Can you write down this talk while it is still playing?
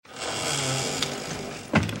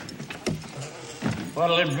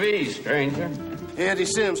What'll it be, stranger? Andy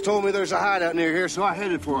Sims told me there's a hideout near here, so I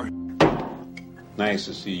headed for it. Nice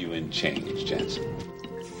to see you in change, Jensen.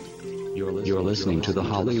 You're listening to the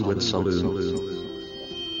Hollywood Saloon.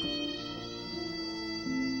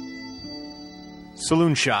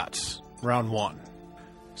 Saloon shots, round one.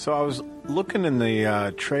 So I was looking in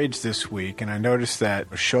the trades this week, and I noticed that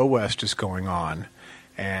Show West is going on,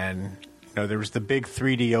 and there was the big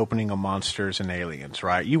 3D opening of Monsters and Aliens,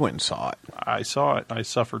 right? You went and saw it. I saw it. I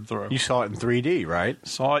suffered through it. You saw it in 3D, right?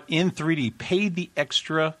 Saw it in 3D. Paid the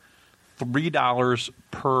extra $3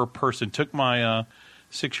 per person. Took my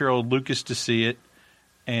 6-year-old Lucas to see it,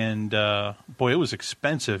 and boy, it was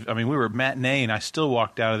expensive. I mean, we were at matinee, and I still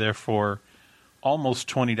walked out of there for almost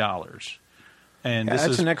 $20. And yeah,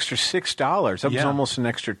 that's an extra $6. That was almost an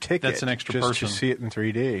extra ticket. That's an extra just person to see it in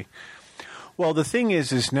 3D. Well, the thing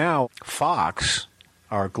is now Fox,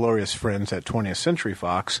 our glorious friends at 20th Century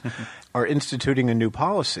Fox, are instituting a new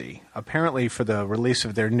policy. Apparently, for the release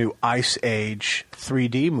of their new Ice Age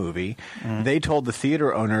 3D movie, they told the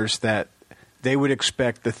theater owners that they would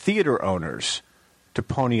expect the theater owners to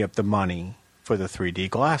pony up the money for the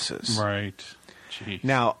 3D glasses. Right. Jeez.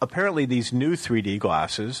 Now, apparently these new 3D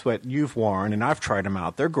glasses that you've worn, and I've tried them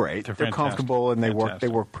out, they're great. They're comfortable, and they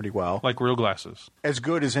work pretty well. Like real glasses. As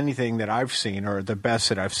good as anything that I've seen, or the best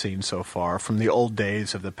that I've seen so far from the old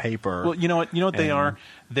days of the paper. Well, you know what they are?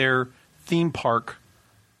 They're theme park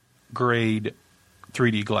grade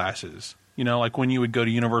 3D glasses. Like when you would go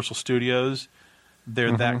to Universal Studios,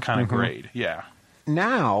 they're that kind of grade. Yeah.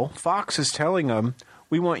 Now, Fox is telling them,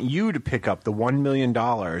 we want you to pick up the $1 million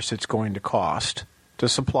it's going to cost to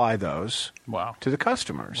supply those to the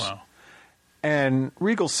customers. Wow. And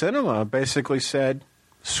Regal Cinema basically said,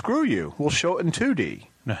 screw you, we'll show it in 2D.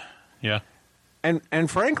 Yeah.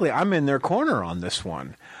 And frankly, I'm in their corner on this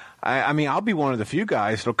one. I mean, I'll be one of the few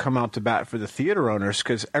guys that'll come out to bat for the theater owners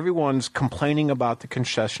because everyone's complaining about the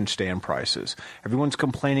concession stand prices. Everyone's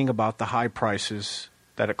complaining about the high prices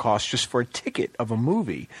that it costs just for a ticket of a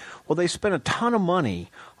movie. Well, they spend a ton of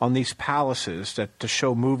money on these palaces to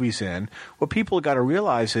show movies in. What people got to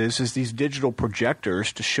realize is these digital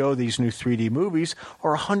projectors to show these new 3D movies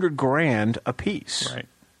are $100,000 a piece. Right.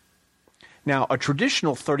 Now, a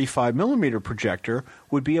traditional 35 millimeter projector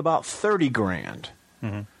would be about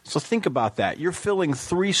 $30,000. So think about that. You're filling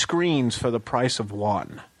 3 screens for the price of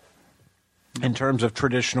one. In terms of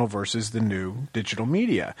traditional versus the new digital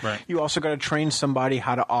media. Right. You also got to train somebody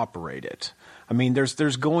how to operate it. I mean,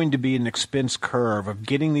 there's going to be an expense curve of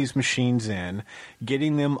getting these machines in,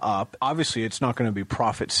 getting them up. Obviously, it's not going to be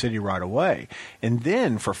Profit City right away. And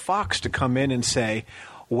then for Fox to come in and say,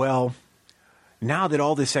 well, now that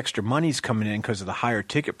all this extra money's coming in because of the higher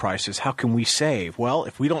ticket prices, how can we save? Well,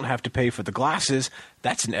 if we don't have to pay for the glasses,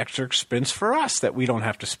 that's an extra expense for us that we don't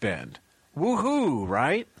have to spend. Woohoo,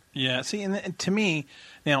 right? Yeah, see, and to me,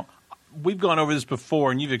 now, we've gone over this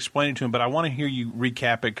before, and you've explained it to him, but I want to hear you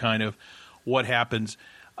recap it, kind of, what happens,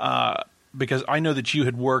 because I know that you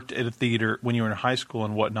had worked at a theater when you were in high school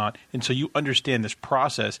and whatnot, and so you understand this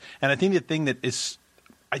process, and I think the thing that is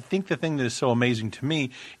so amazing to me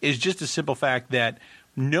is just the simple fact that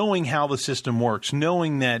knowing how the system works,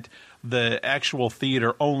 knowing that the actual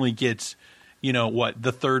theater only gets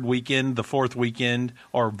the third weekend, the fourth weekend,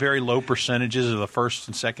 or very low percentages of the first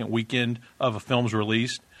and second weekend of a film's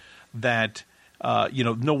released, that,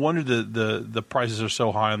 no wonder the prices are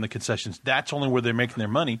so high on the concessions. That's only where they're making their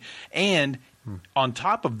money. And on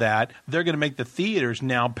top of that, they're going to make the theaters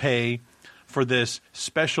now pay for this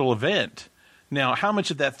special event. Now, how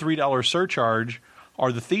much of that $3 surcharge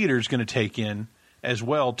are the theaters going to take in as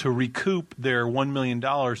well to recoup their $1 million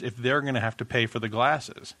if they're going to have to pay for the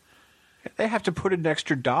glasses? They have to put an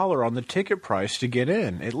extra $1 on the ticket price to get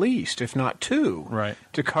in, at least, if not $2, right,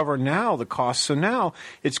 to cover now the cost. So now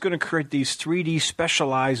it's going to create these 3D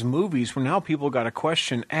specialized movies where now people got to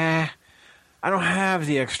question, I don't have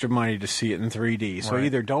the extra money to see it in 3D, so I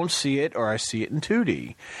either don't see it or I see it in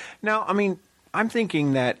 2D. Now, I mean, I'm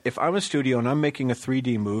thinking that if I'm a studio and I'm making a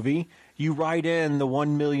 3D movie, you write in the $1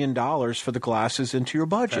 million for the glasses into your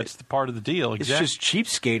budget. That's the part of the deal, exactly. It's just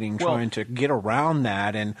cheapskating trying to get around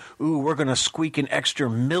that and, we're going to squeak an extra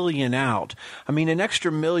 $1 million out. I mean, an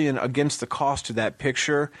extra $1 million against the cost of that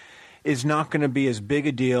picture is not going to be as big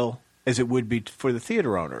a deal as it would be for the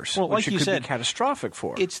theater owners, well, which like it could said, be catastrophic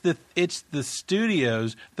for. It's the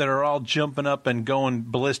studios that are all jumping up and going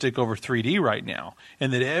ballistic over 3D right now,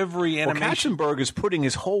 and that every animation. Well, Katzenberg is putting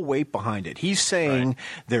his whole weight behind it. He's saying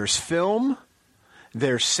there's film,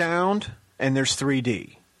 there's sound, and there's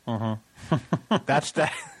 3D. That's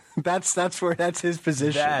that. That's his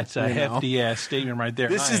position. That's a hefty-ass statement right there.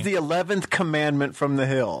 This is the 11th commandment from the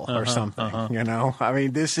hill or something, you know? I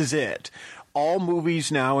mean, this is it. All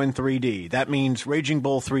movies now in 3D. That means Raging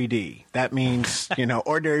Bull 3D. That means,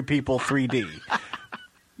 Ordinary People 3D.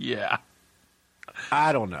 Yeah.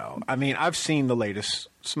 I don't know. I mean, I've seen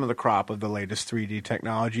some of the crop of the latest 3D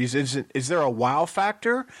technologies. Is there a wow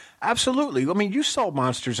factor? Absolutely. I mean, you saw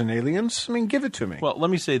Monsters and Aliens. I mean, give it to me. Well, let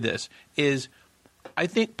me say this, I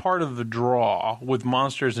think part of the draw with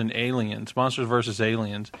Monsters versus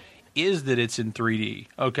Aliens, is that it's in 3D,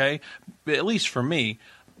 okay? At least for me.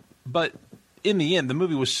 But in the end, the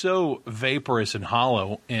movie was so vaporous and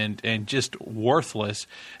hollow and just worthless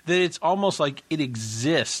that it's almost like it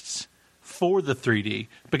exists for the 3D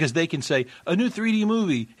because they can say, a new 3D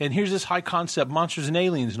movie, and here's this high concept, Monsters and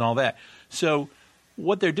Aliens and all that. So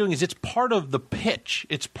what they're doing is it's part of the pitch.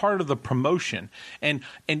 It's part of the promotion. And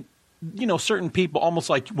certain people, almost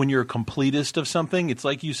like when you're a completist of something, it's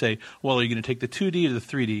like you say, well, are you going to take the 2D or the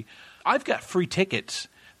 3D? I've got free tickets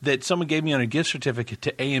that someone gave me on a gift certificate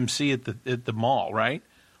to AMC at the mall, right?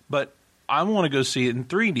 But I want to go see it in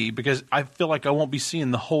 3D because I feel like I won't be seeing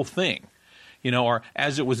the whole thing, or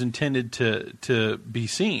as it was intended to be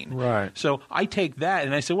seen. Right. So I take that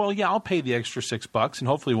and I say, well, yeah, I'll pay the extra $6 and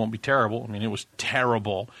hopefully it won't be terrible. I mean, it was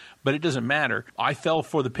terrible, but it doesn't matter. I fell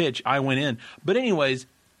for the pitch. I went in. But anyways,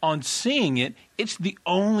 on seeing it, it's the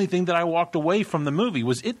only thing that I walked away from the movie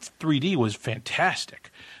was its 3D was fantastic.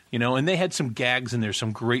 And they had some gags in there,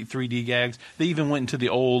 some great 3D gags. They even went into the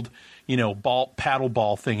old, paddle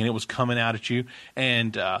ball thing, and it was coming out at you.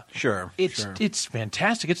 And it's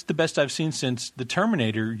fantastic. It's the best I've seen since the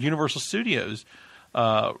Terminator Universal Studios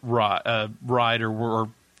ride or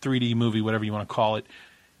 3D movie, whatever you want to call it.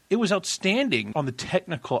 It was outstanding on the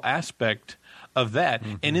technical aspect of that.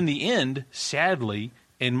 Mm-hmm. And in the end, sadly,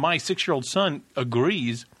 and my 6-year-old son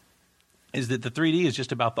agrees, is that the 3D is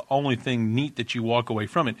just about the only thing neat that you walk away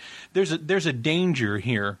from it. There's a danger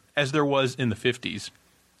here, as there was in the 50s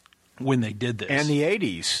when they did this. And the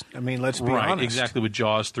 80s. I mean, let's be honest. Right, exactly, with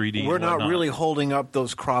Jaws 3D. We're not really holding up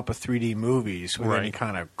those crop of 3D movies with any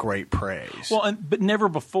kind of great praise. Well, but never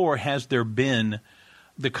before has there been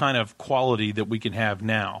the kind of quality that we can have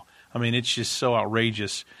now. I mean, it's just so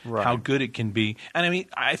outrageous how good it can be. And I mean,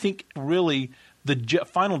 I think really the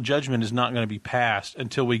final judgment is not going to be passed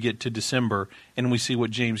until we get to December and we see what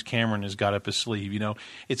James Cameron has got up his sleeve.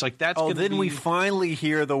 It's like that's going to be... then we finally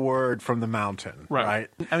hear the word from the mountain, right?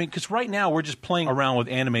 I mean, because right now we're just playing around with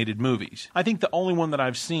animated movies. I think the only one that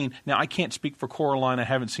I've seen... Now, I can't speak for Coraline. I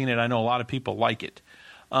haven't seen it. I know a lot of people like it.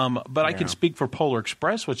 But I can speak for Polar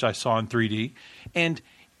Express, which I saw in 3D. And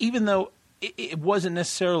even though it wasn't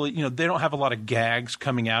necessarily, they don't have a lot of gags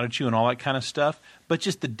coming out at you and all that kind of stuff, but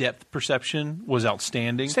just the depth perception was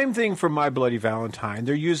outstanding. Same thing for My Bloody Valentine.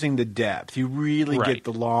 They're using the depth. You really get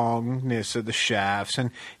the longness of the shafts. And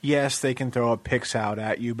yes, they can throw a pix out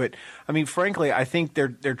at you. But, I mean, frankly, I think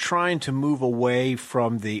they're trying to move away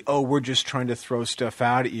from we're just trying to throw stuff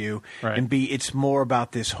out at you. Right. And it's more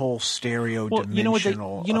about this whole stereo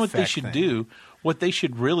dimensional you know what they should do? What they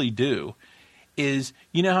should really do is,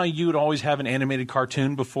 how you would always have an animated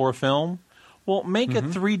cartoon before a film? Well, make a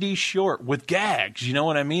 3D short with gags. You know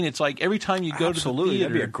what I mean? It's like every time you go to the theater.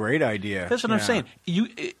 That'd be a great idea. That's what I'm saying.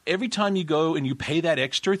 Every time you go and you pay that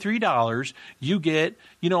extra $3, you get,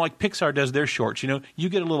 like Pixar does their shorts, you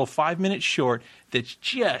get a little 5-minute short that's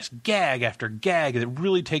just gag after gag that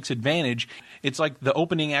really takes advantage. It's like the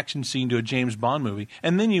opening action scene to a James Bond movie.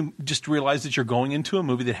 And then you just realize that you're going into a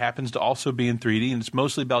movie that happens to also be in 3D, and it's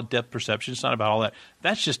mostly about depth perception. It's not about all that.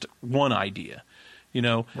 That's just one idea.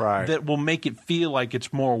 That will make it feel like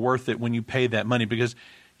it's more worth it when you pay that money. Because,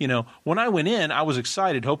 when I went in, I was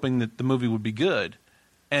excited, hoping that the movie would be good.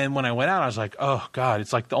 And when I went out, I was like, oh, God,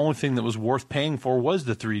 it's like the only thing that was worth paying for was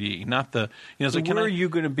the 3D, not the... So where are you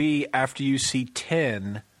going to be after you see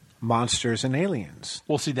 10 Monsters and Aliens?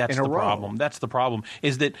 Well, see, that's the problem. That's the problem,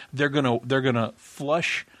 is that they're gonna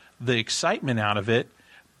flush the excitement out of it,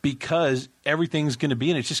 because everything's going to be,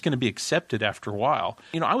 and it's just going to be accepted after a while.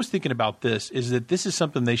 I was thinking about this, is that this is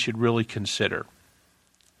something they should really consider.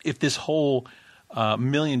 If this whole $1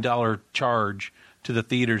 million charge to the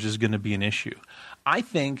theaters is going to be an issue, I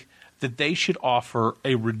think that they should offer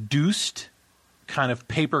a reduced kind of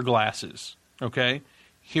paper glasses, okay?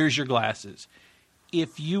 Here's your glasses.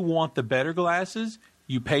 If you want the better glasses,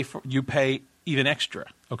 you pay even extra,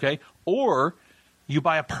 okay? Or you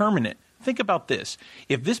buy a permanent. Think about this.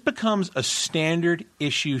 If this becomes a standard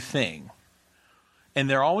issue thing, And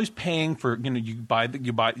they're always paying for, you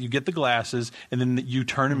get the glasses, and then you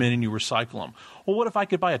turn them in and you recycle them. Well, what if I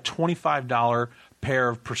could buy a $25 pair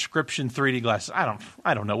of prescription 3D glasses? I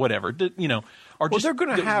don't know, whatever. Well, they're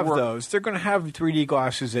going to have those. They're going to have 3D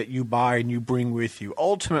glasses that you buy and you bring with you.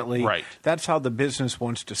 Ultimately, that's how the business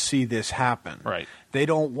wants to see this happen. Right. They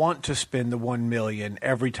don't want to spend the $1 million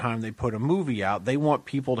every time they put a movie out. They want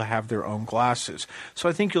people to have their own glasses. So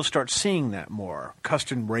I think you'll start seeing that more.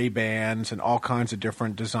 Custom Ray-Bans and all kinds of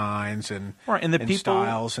different designs and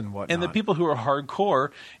styles and whatnot. And the people who are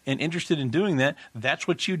hardcore and interested in doing that, that's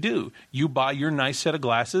what you do. You buy your nice set of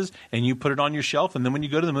glasses and you put it on your shelf, and then when you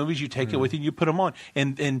go to the movies, you take it with you and you put them on.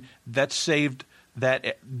 And that saved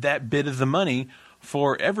that bit of the money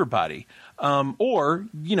for everybody. Or,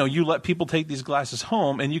 you let people take these glasses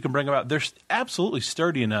home and you can bring them out. They're absolutely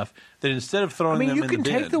sturdy enough that instead of throwing them in the bin. You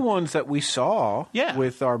can take the ones that we saw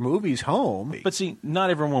with our movies home. But see, not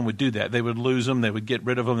everyone would do that. They would lose them. They would get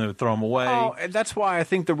rid of them. They would throw them away. Oh, and that's why I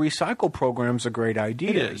think the recycle program's a great idea.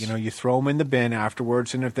 It is. You throw them in the bin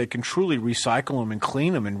afterwards, and if they can truly recycle them and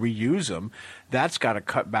clean them and reuse them, that's got to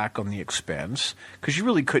cut back on the expense, because you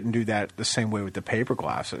really couldn't do that the same way with the paper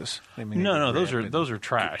glasses. No, those are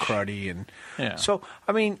trash, cruddy, and so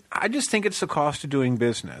I just think it's the cost of doing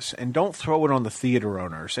business, and don't throw it on the theater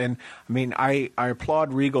owners. And I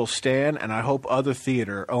applaud Regal Stan, and I hope other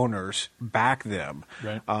theater owners back them.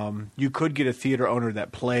 Right. You could get a theater owner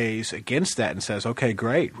that plays against that and says, "Okay,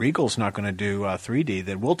 great, Regal's not going to do 3D,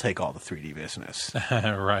 then we'll take all the 3D business."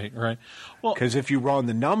 Right. Well, because if you run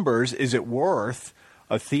the numbers, is it worth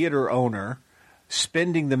a theater owner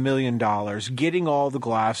spending the $1 million, getting all the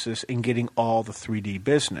glasses, and getting all the 3D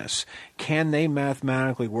business? Can they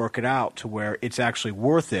mathematically work it out to where it's actually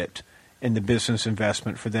worth it in the business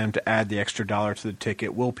investment for them to add the extra dollar to the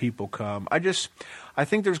ticket? Will people come? I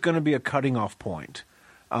think there's going to be a cutting off point.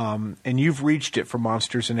 And you've reached it for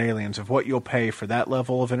Monsters and Aliens of what you'll pay for that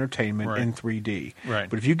level of entertainment in 3D. Right.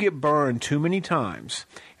 But if you get burned too many times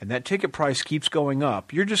and that ticket price keeps going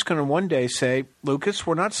up, you're just going to one day say, "Lucas,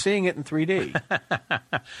 we're not seeing it in 3D."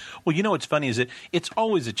 Well, what's funny is that it's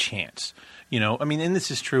always a chance. And this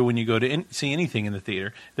is true when you go to see anything in the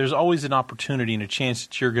theater. There's always an opportunity and a chance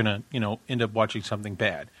that you're going to, end up watching something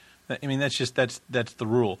bad. That's the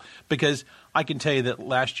rule. Because I can tell you that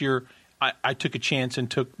last year I took a chance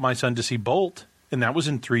and took my son to see Bolt, and that was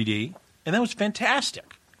in 3D, and that was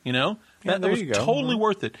fantastic. That was totally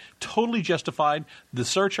worth it, totally justified. The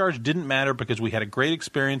surcharge didn't matter because we had a great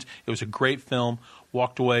experience. It was a great film.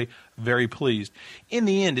 Walked away very pleased. In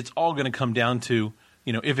the end, it's all going to come down to,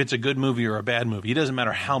 if it's a good movie or a bad movie. It doesn't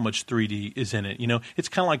matter how much 3D is in it. It's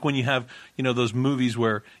kind of like when you have, those movies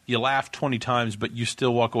where you laugh 20 times, but you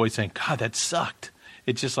still walk away saying, "God, that sucked."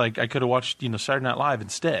 It's just like I could have watched, Saturday Night Live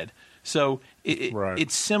instead. So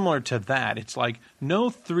it's similar to that. It's like no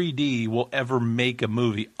 3D will ever make a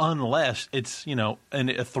movie unless it's,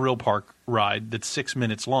 a thrill park ride that's 6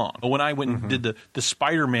 minutes long. When I went and did the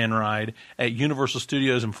Spider-Man ride at Universal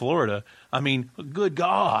Studios in Florida, good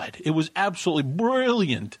God, it was absolutely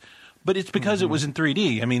brilliant. But it's because it was in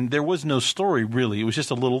 3D. There was no story really. It was just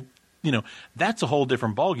a little, that's a whole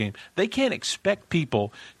different ballgame. They can't expect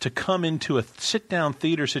people to come into a sit-down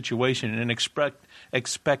theater situation and expect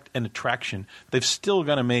an attraction. They've still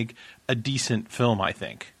got to make a decent film, I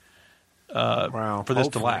think, for this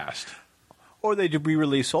to last. Or they do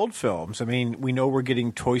re-release old films. We know we're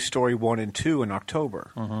getting Toy Story 1 and 2 in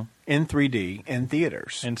October in 3D in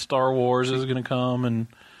theaters. And Star Wars is going to come. And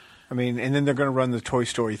and then they're going to run the Toy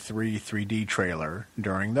Story 3 3D trailer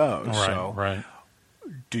during those. Right.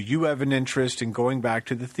 Do you have an interest in going back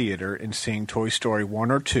to the theater and seeing Toy Story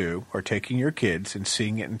 1 or 2, or taking your kids and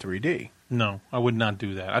seeing it in 3D? No, I would not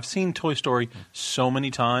do that. I've seen Toy Story so many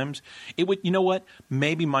times. It would, you know what?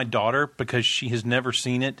 Maybe my daughter, because she has never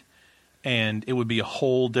seen it, and it would be a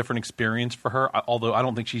whole different experience for her. Although I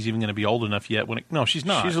don't think she's even going to be old enough yet. No, she's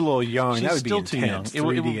not. She's a little young. She's that would still be too intense. young.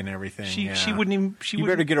 3D and everything. She wouldn't even. You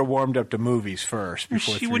better get her warmed up to movies first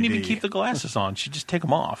before 3D. She wouldn't even keep the glasses on. She'd just take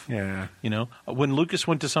them off. Yeah. When Lucas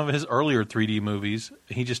went to some of his earlier 3D movies,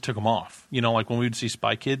 he just took them off. Like when we would see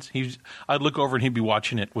Spy Kids, I'd look over and he'd be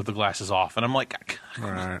watching it with the glasses off, and I'm like,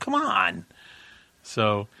 come on.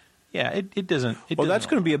 So. Yeah, it doesn't. That's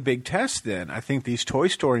going to be a big test then. I think these Toy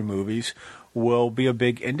Story movies will be a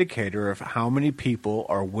big indicator of how many people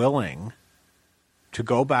are willing to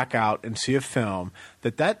go back out and see a film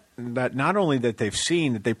that not only that they've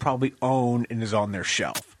seen, that they probably own and is on their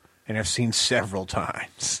shelf and have seen several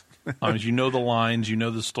times. You know the lines, you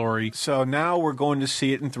know the story. So now we're going to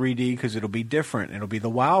see it in 3D because it'll be different. It'll be the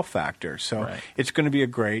wow factor. So it's going to be a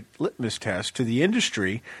great litmus test to the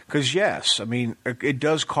industry because, yes, I mean, it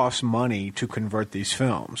does cost money to convert these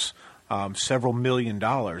films, several $1 million,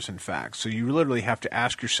 in fact. So you literally have to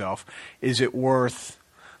ask yourself, is it worth,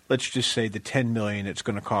 let's just say, the $10 million it's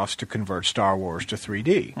going to cost to convert Star Wars to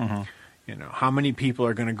 3D? Mm-hmm. You know, how many people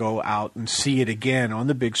are going to go out and see it again on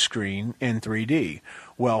the big screen in 3D?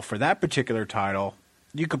 Well, for that particular title,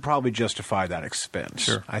 you could probably justify that expense.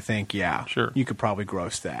 Sure. I think, yeah. Sure. You could probably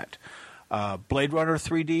gross that. Blade Runner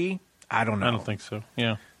 3D? I don't know. I don't think so.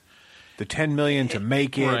 Yeah. The $10 million to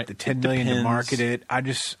make it, right. the $10 million to market it.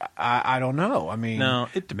 I don't know. I mean, no,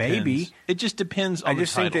 it depends. Maybe. It just depends on the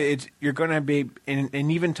title. I just think that you're going to be,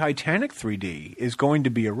 and even Titanic 3D is going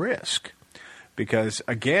to be a risk. Because,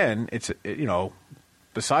 again, it's,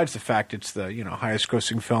 besides the fact it's the, highest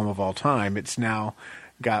grossing film of all time, it's now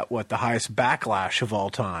got, the highest backlash of all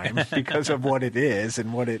time because of what it is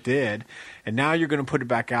and what it did. And now you're going to put it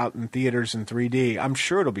back out in theaters in 3D. I'm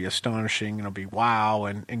sure it'll be astonishing and it'll be wow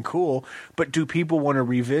and cool. But do people want to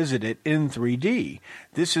revisit it in 3D?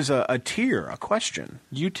 This is a question.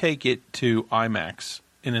 You take it to IMAX,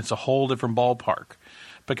 and it's a whole different ballpark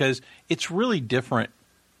because it's really different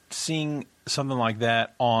seeing something like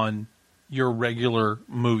that on your regular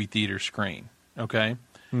movie theater screen, okay?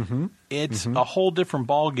 Mm-hmm. It's a whole different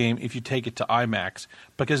ball game if you take it to IMAX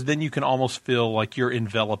because then you can almost feel like you're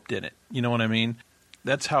enveloped in it. You know what I mean?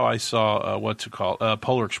 That's how I saw,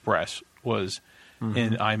 Polar Express was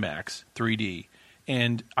in IMAX 3D.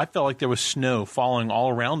 And I felt like there was snow falling all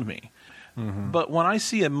around me. Mm-hmm. But when I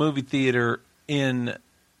see a movie theater in,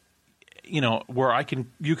 where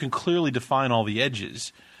you can clearly define all the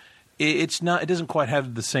edges, it doesn't quite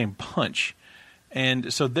have the same punch.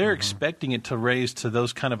 And so they're expecting it to raise to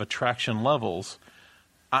those kind of attraction levels.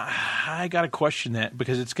 I got to question that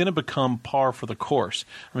because it's going to become par for the course.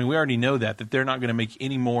 I mean, we already know that they're not going to make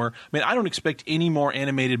any more. I mean, I don't expect any more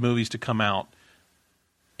animated movies to come out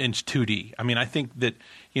in 2D. I mean, I think that,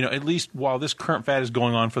 at least while this current fad is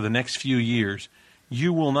going on for the next few years,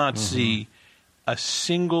 you will not see a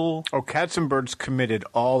single... Oh, Katzenberg's committed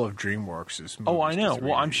all of DreamWorks' movies. Oh, I know.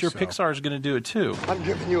 Well, I'm sure Pixar is going to do it too. I'm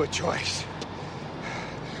giving you a choice.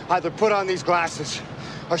 Either put on these glasses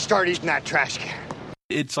or start eating that trash can.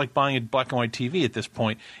 It's like buying a black and white TV at this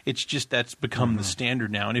point. It's just that's become the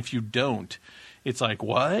standard now. And if you don't, it's like,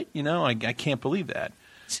 what? I can't believe that.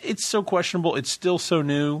 It's so questionable. It's still so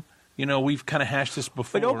new. We've kind of hashed this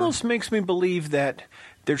before. It almost makes me believe that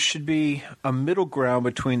there should be a middle ground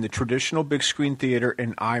between the traditional big screen theater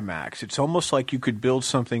and IMAX. It's almost like you could build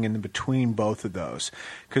something in between both of those.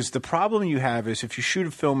 Because the problem you have is if you shoot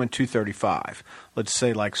a film in 235, let's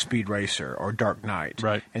say like Speed Racer or Dark Knight,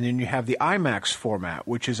 right. And then you have the IMAX format,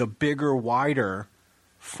 which is a bigger, wider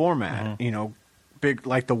format, big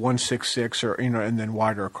like the 166 or and then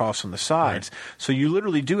wider across on the sides. Right. So you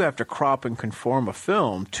literally do have to crop and conform a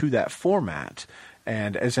film to that format.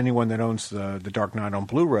 And as anyone that owns the Dark Knight on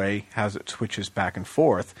Blu-ray has it switches back and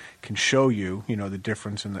forth, can show you the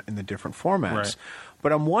difference in the different formats. Right.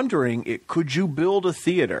 But I'm wondering, could you build a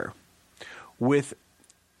theater with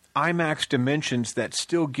IMAX dimensions that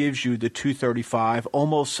still gives you the 235,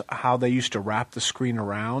 almost how they used to wrap the screen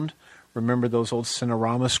around? Remember those old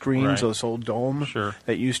Cinerama screens, right. Those old dome Sure.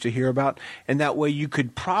 that you used to hear about? And that way you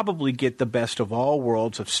could probably get the best of all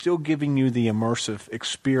worlds of still giving you the immersive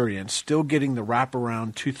experience, still getting the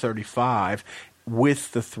wraparound 235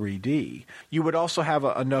 with the 3D. You would also have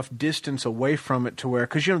enough distance away from it to where,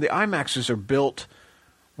 because the IMAXs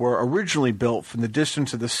were originally built from the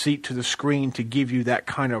distance of the seat to the screen to give you that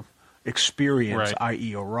kind of experience, right.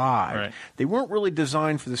 i.e. a ride. Right. They weren't really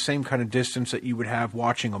designed for the same kind of distance that you would have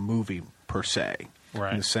watching a movie per se,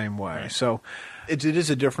 right. in the same way. Right. So it is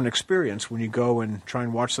a different experience when you go and try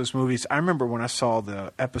and watch those movies. I remember when I saw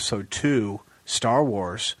the Episode 2 Star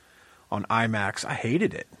Wars on IMAX, I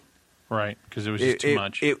hated it. Right, because it was just too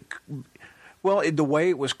much. The way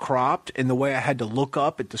it was cropped and the way I had to look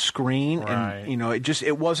up at the screen, right. and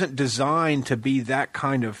it wasn't designed to be that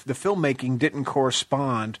kind of. The filmmaking didn't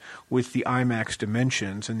correspond with the IMAX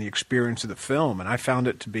dimensions and the experience of the film, and I found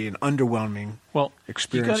it to be an underwhelming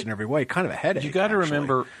experience in every way, kind of a headache. You got to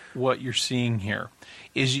remember what you're seeing here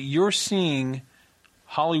is you're seeing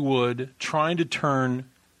Hollywood trying to turn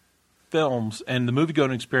films and the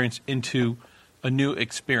movie-going experience into a new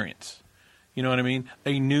experience. You know what I mean?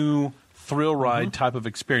 A new thrill ride type of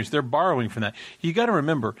experience. They're borrowing from that. You got to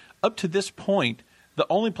remember, up to this point, the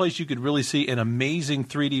only place you could really see an amazing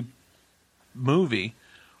 3D movie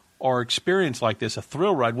or experience like this, a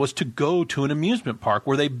thrill ride, was to go to an amusement park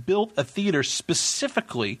where they built a theater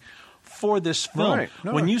specifically for this film. Right.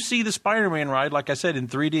 No. When you see the Spider-Man ride, like I said, in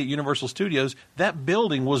 3D at Universal Studios, that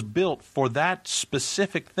building was built for that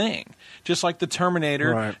specific thing. Just like the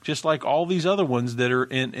Terminator, Right. just like all these other ones that are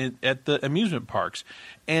in at the amusement parks.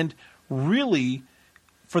 And really,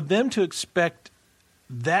 for them to expect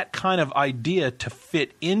that kind of idea to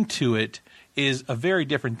fit into it is a very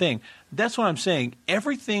different thing. That's what I'm saying.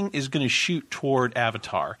 Everything is going to shoot toward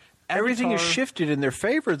Avatar. Everything has Avatar- shifted in their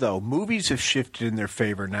favor, though. Movies have shifted in their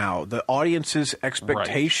favor now. The audience's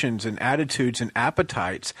expectations and attitudes and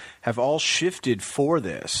appetites have all shifted for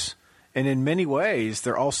this. And in many ways,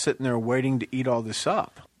 they're all sitting there waiting to eat all this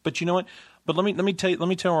up. But you know what? But let me tell you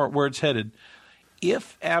where it's headed.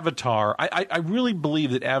 If Avatar, I really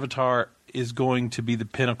believe that Avatar is going to be the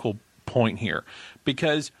pinnacle point here,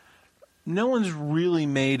 because no one's really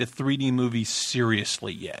made a 3D movie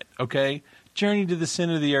seriously yet, okay? Journey to the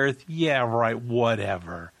Center of the Earth, yeah, right,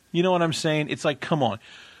 whatever. You know what I'm saying? It's like, come on.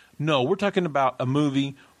 No, we're talking about a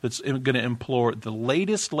movie that's going to employ the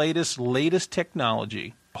latest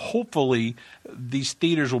technology. Hopefully, these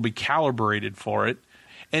theaters will be calibrated for it.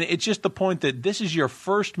 And it's just the point that this is your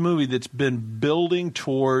first movie that's been building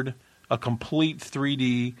toward a complete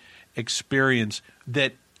 3D experience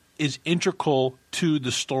that is integral to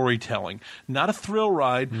the storytelling. Not a thrill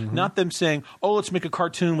ride, not them saying, oh, let's make a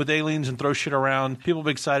cartoon with aliens and throw shit around. People will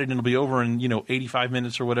be excited and it'll be over in, 85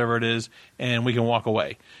 minutes or whatever it is, and we can walk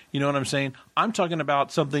away. You know what I'm saying? I'm talking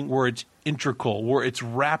about something where it's integral, where it's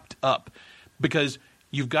wrapped up. Because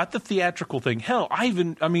you've got the theatrical thing. Hell, I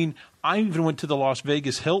even went to the Las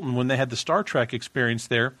Vegas Hilton when they had the Star Trek experience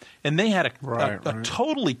there, and they had a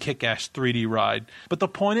totally kick-ass 3D ride. But the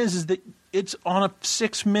point is that it's on a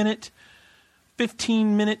 6-minute,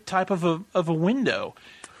 15-minute type of a window.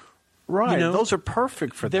 Right. Those are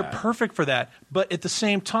perfect for that. They're perfect for that. But at the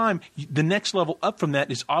same time, the next level up from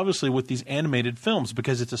that is obviously with these animated films,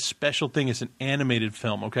 because it's a special thing. It's an animated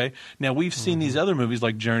film, okay? Now, we've seen these other movies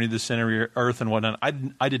like Journey to the Center of the Earth and whatnot.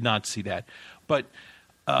 I did not see that. But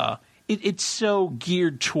it's so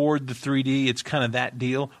geared toward the 3D. It's kind of that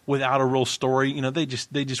deal without a real story. They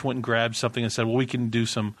just went and grabbed something and said, well, we can do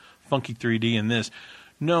some funky 3D in this.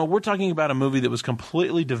 No, we're talking about a movie that was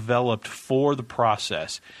completely developed for the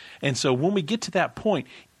process. And so when we get to that point,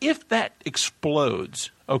 if that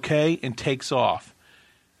explodes, okay, and takes off,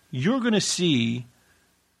 you're going to see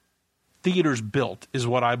theaters built, is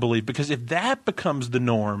what I believe. Because if that becomes the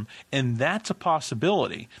norm, and that's a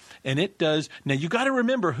possibility, and it does. Now, you got to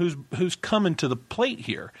remember who's coming to the plate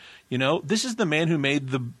here. This is the man who made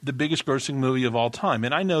the biggest grossing movie of all time.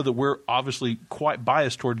 And I know that we're obviously quite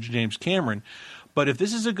biased towards James Cameron. But if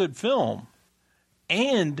this is a good film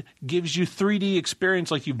and gives you 3D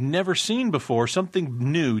experience like you've never seen before,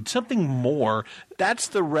 something new, something more. That's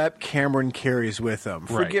the rep Cameron carries with him.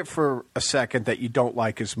 Right. Forget for a second that you don't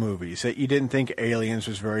like his movies, that you didn't think Aliens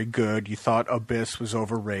was very good, you thought Abyss was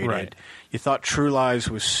overrated, Right. You thought True Lies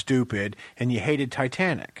was stupid, and you hated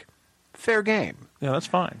Titanic. Fair game. Yeah, that's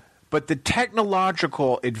fine. But the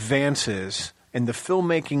technological advances and the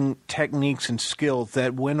filmmaking techniques and skills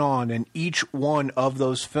that went on in each one of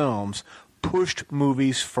those films pushed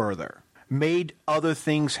movies further, made other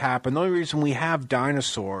things happen. The only reason we have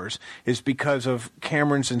dinosaurs is because of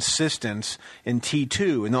Cameron's insistence in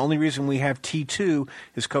T2. And the only reason we have T2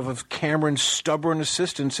 is because of Cameron's stubborn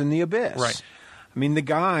insistence in The Abyss. Right. I mean, the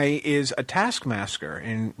guy is a taskmaster,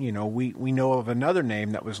 and, we know of another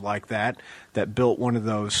name that was like that built one of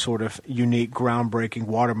those sort of unique, groundbreaking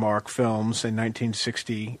watermark films in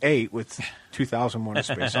 1968 with 2001: A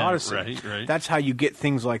Space Odyssey. Right. That's how you get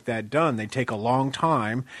things like that done. They take a long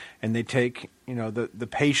time, and they take, the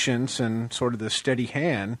patience and sort of the steady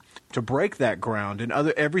hand to break that ground, and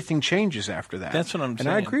everything changes after that. That's what I'm saying.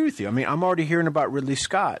 And I agree with you. I mean, I'm already hearing about Ridley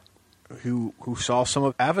Scott, who saw some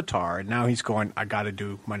of Avatar, and now he's going, I got to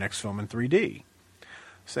do my next film in 3D.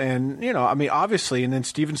 And, obviously, and then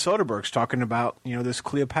Steven Soderbergh's talking about, this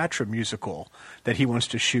Cleopatra musical that he wants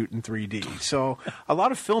to shoot in 3D. So a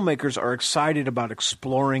lot of filmmakers are excited about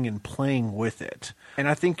exploring and playing with it. And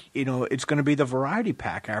I think, it's going to be the variety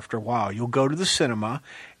pack after a while. You'll go to the cinema,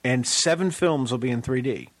 and 7 films will be in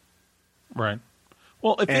 3D. Right.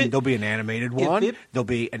 Well, there'll be an animated one. There'll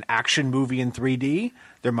be an action movie in 3D.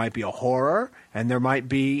 There might be a horror, and there might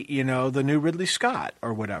be, the new Ridley Scott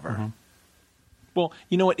or whatever. Mm-hmm. Well,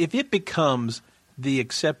 you know what? If it becomes the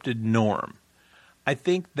accepted norm, I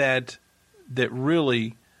think that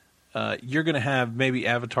really you're going to have maybe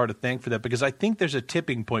Avatar to thank for that, because I think there's a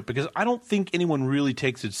tipping point, because I don't think anyone really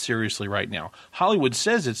takes it seriously right now. Hollywood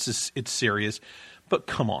says it's serious, but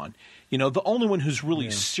come on. The only one who's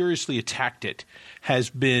really seriously attacked it has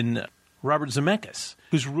been Robert Zemeckis,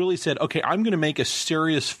 who's really said, okay, I'm going to make a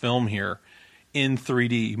serious film here in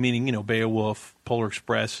 3D, meaning, Beowulf, Polar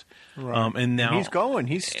Express. Right. And now he's going.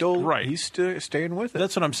 He's still staying with it.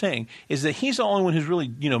 That's what I'm saying, is that he's the only one who's really,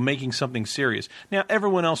 making something serious. Now,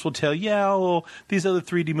 everyone else will tell, these other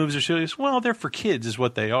 3D movies are serious. Well, they're for kids is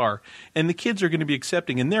what they are. And the kids are going to be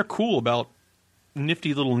accepting, and they're cool about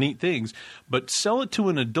nifty little neat things. But sell it to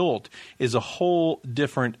an adult is a whole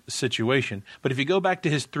different situation. But if you go back to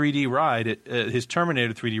his 3D ride, his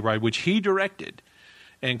Terminator 3D ride, which he directed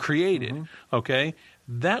and created, okay,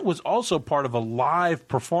 that was also part of a live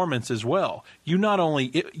performance as well. You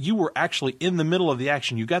were actually in the middle of the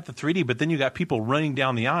action. You got the 3D, but then you got people running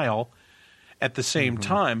down the aisle at the same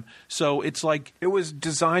time. So it's like... It was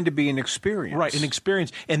designed to be an experience. Right, an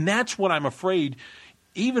experience. And that's what I'm afraid...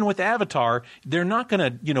 Even with Avatar, they're not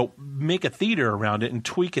going to, make a theater around it and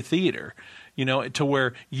tweak a theater, to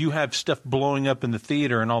where you have stuff blowing up in the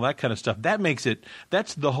theater and all that kind of stuff.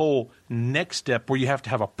 That's the whole next step where you have to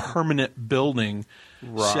have a permanent building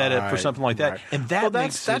set up for something like that. Right. And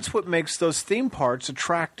that's what makes those theme parks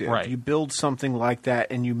attractive. Right. You build something like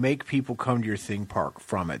that and you make people come to your theme park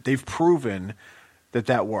from it. They've proven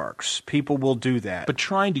that works. People will do that. But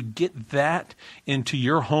trying to get that into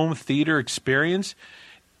your home theater experience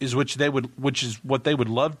is which is what they would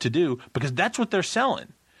love to do, because that's what they're selling.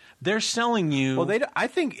 They're selling you. Well, I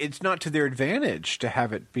think it's not to their advantage to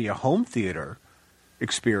have it be a home theater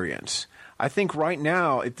experience. I think right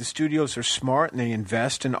now, if the studios are smart and they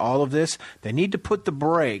invest in all of this, they need to put the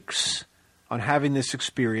brakes on having this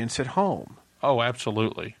experience at home. Oh,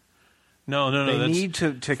 absolutely. No. They need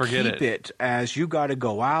to keep it as you got to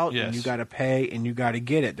go out and you got to pay and you got to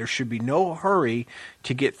get it. There should be no hurry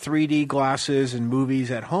to get 3D glasses and movies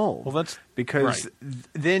at home. Well, that's because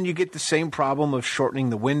then you get the same problem of shortening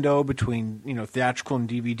the window between theatrical and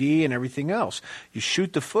DVD and everything else. You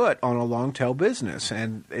shoot the foot on a long tail business,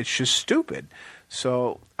 and it's just stupid.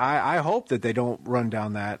 So I hope that they don't run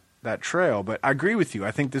down that trail. But I agree with you.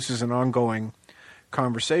 I think this is an ongoing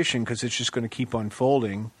conversation because it's just going to keep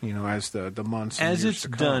unfolding, as the months and as years it's to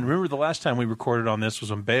come. done. Remember, the last time we recorded on this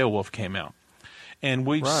was when Beowulf came out, and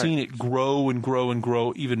we've seen it grow and grow and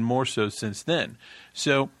grow even more so since then.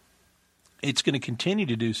 So it's going to continue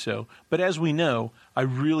to do so. But as we know, I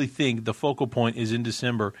really think the focal point is in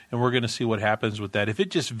December, and we're going to see what happens with that. If it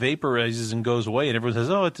just vaporizes and goes away, and everyone says,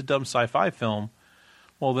 "Oh, it's a dumb sci-fi film,"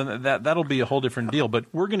 well, then that'll be a whole different deal. But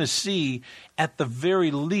we're going to see, at the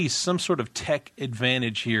very least, some sort of tech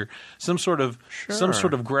advantage here, some sort of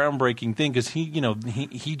groundbreaking thing, because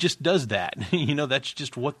he just does that. That's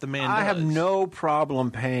just what the man does. I have no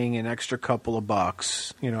problem paying an extra couple of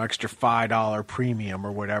bucks, extra $5 premium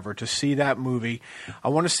or whatever to see that movie. I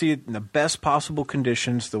want to see it in the best possible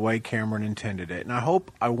conditions, the way Cameron intended it, and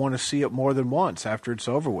I want to see it more than once after it's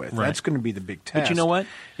over with. Right. That's going to be the big test. But you know what?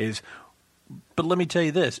 But let me tell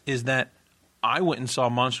you this, is that I went and saw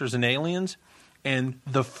Monsters and Aliens, and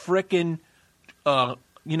the frickin'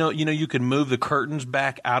 you can move the curtains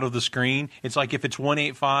back out of the screen. It's like if it's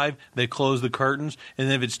 185, they close the curtains, and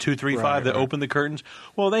then if it's 235, they open the curtains.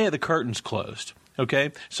 Well, they had the curtains closed,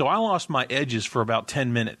 okay? So I lost my edges for about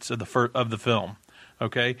 10 minutes of the film,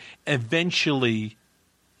 okay? Eventually,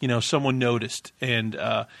 someone noticed and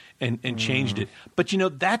changed it. But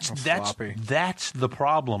that's the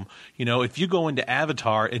problem. If you go into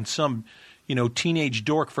Avatar and some teenage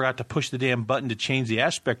dork forgot to push the damn button to change the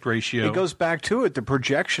aspect ratio. It goes back to it. The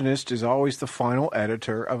projectionist is always the final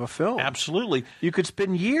editor of a film. Absolutely. You could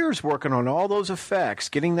spend years working on all those effects,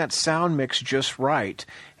 getting that sound mix just right.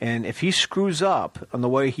 And if he screws up on the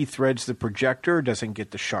way he threads the projector, doesn't get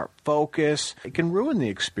the sharp focus, it can ruin the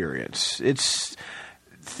experience.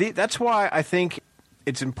 That's why I think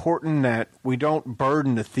it's important that we don't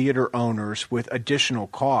burden the theater owners with additional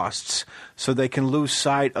costs so they can lose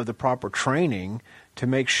sight of the proper training to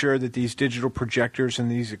make sure that these digital projectors and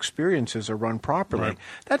these experiences are run properly. Right.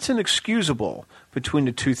 That's inexcusable between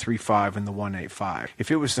the 235 and the 185. If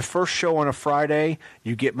it was the first show on a Friday,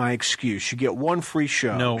 you get my excuse. You get one free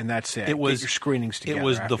show, and that's it. Get your screenings together. It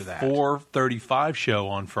was after the that. 4:35 show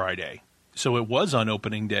on Friday, so it was on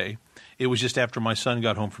opening day. It was just after my son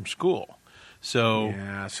got home from school. So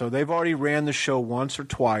they've already ran the show once or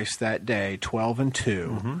twice that day, 12 and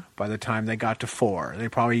 2, by the time they got to 4. They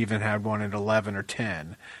probably even had one at 11 or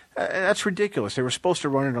 10. That's ridiculous. They were supposed to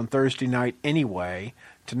run it on Thursday night anyway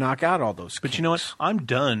to knock out all those kinks. But you know what? I'm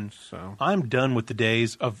done. I'm done with the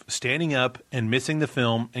days of standing up and missing the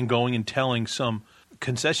film and going and telling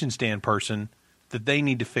concession stand person that they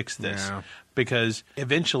need to fix this. Yeah. Because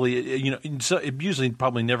eventually, it usually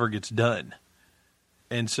probably never gets done.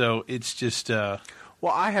 And so it's just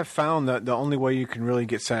Well, I have found that the only way you can really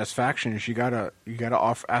get satisfaction is you gotta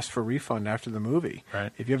ask for a refund after the movie.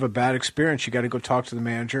 Right. If you have a bad experience, you got to go talk to the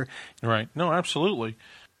manager. right. No, absolutely.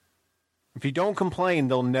 If you don't complain,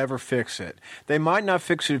 they'll never fix it. They might not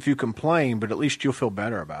fix it if you complain, but at least you'll feel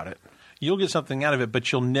better about it. You'll get something out of it,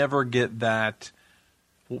 but you'll never get that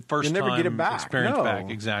first You'll never time get it back. experience No. back.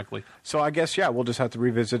 Exactly. So I guess we'll just have to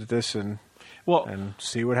revisit this and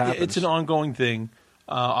see what happens. It's an ongoing thing.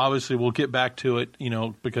 Obviously, we'll get back to it,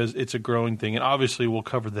 because it's a growing thing, and obviously, we'll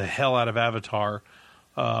cover the hell out of Avatar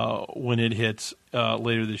when it hits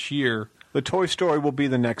later this year. The Toy Story will be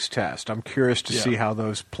the next test. I'm curious to see how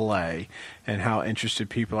those play and how interested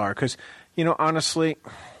people are. Because, honestly,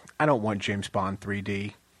 I don't want James Bond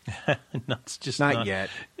 3D. No, it's just not yet.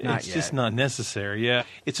 It's just not necessary. Yeah,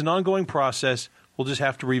 it's an ongoing process. We'll just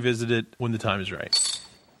have to revisit it when the time is right.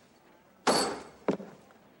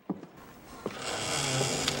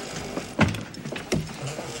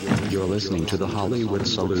 You're listening to the Hollywood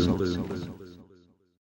Saloon.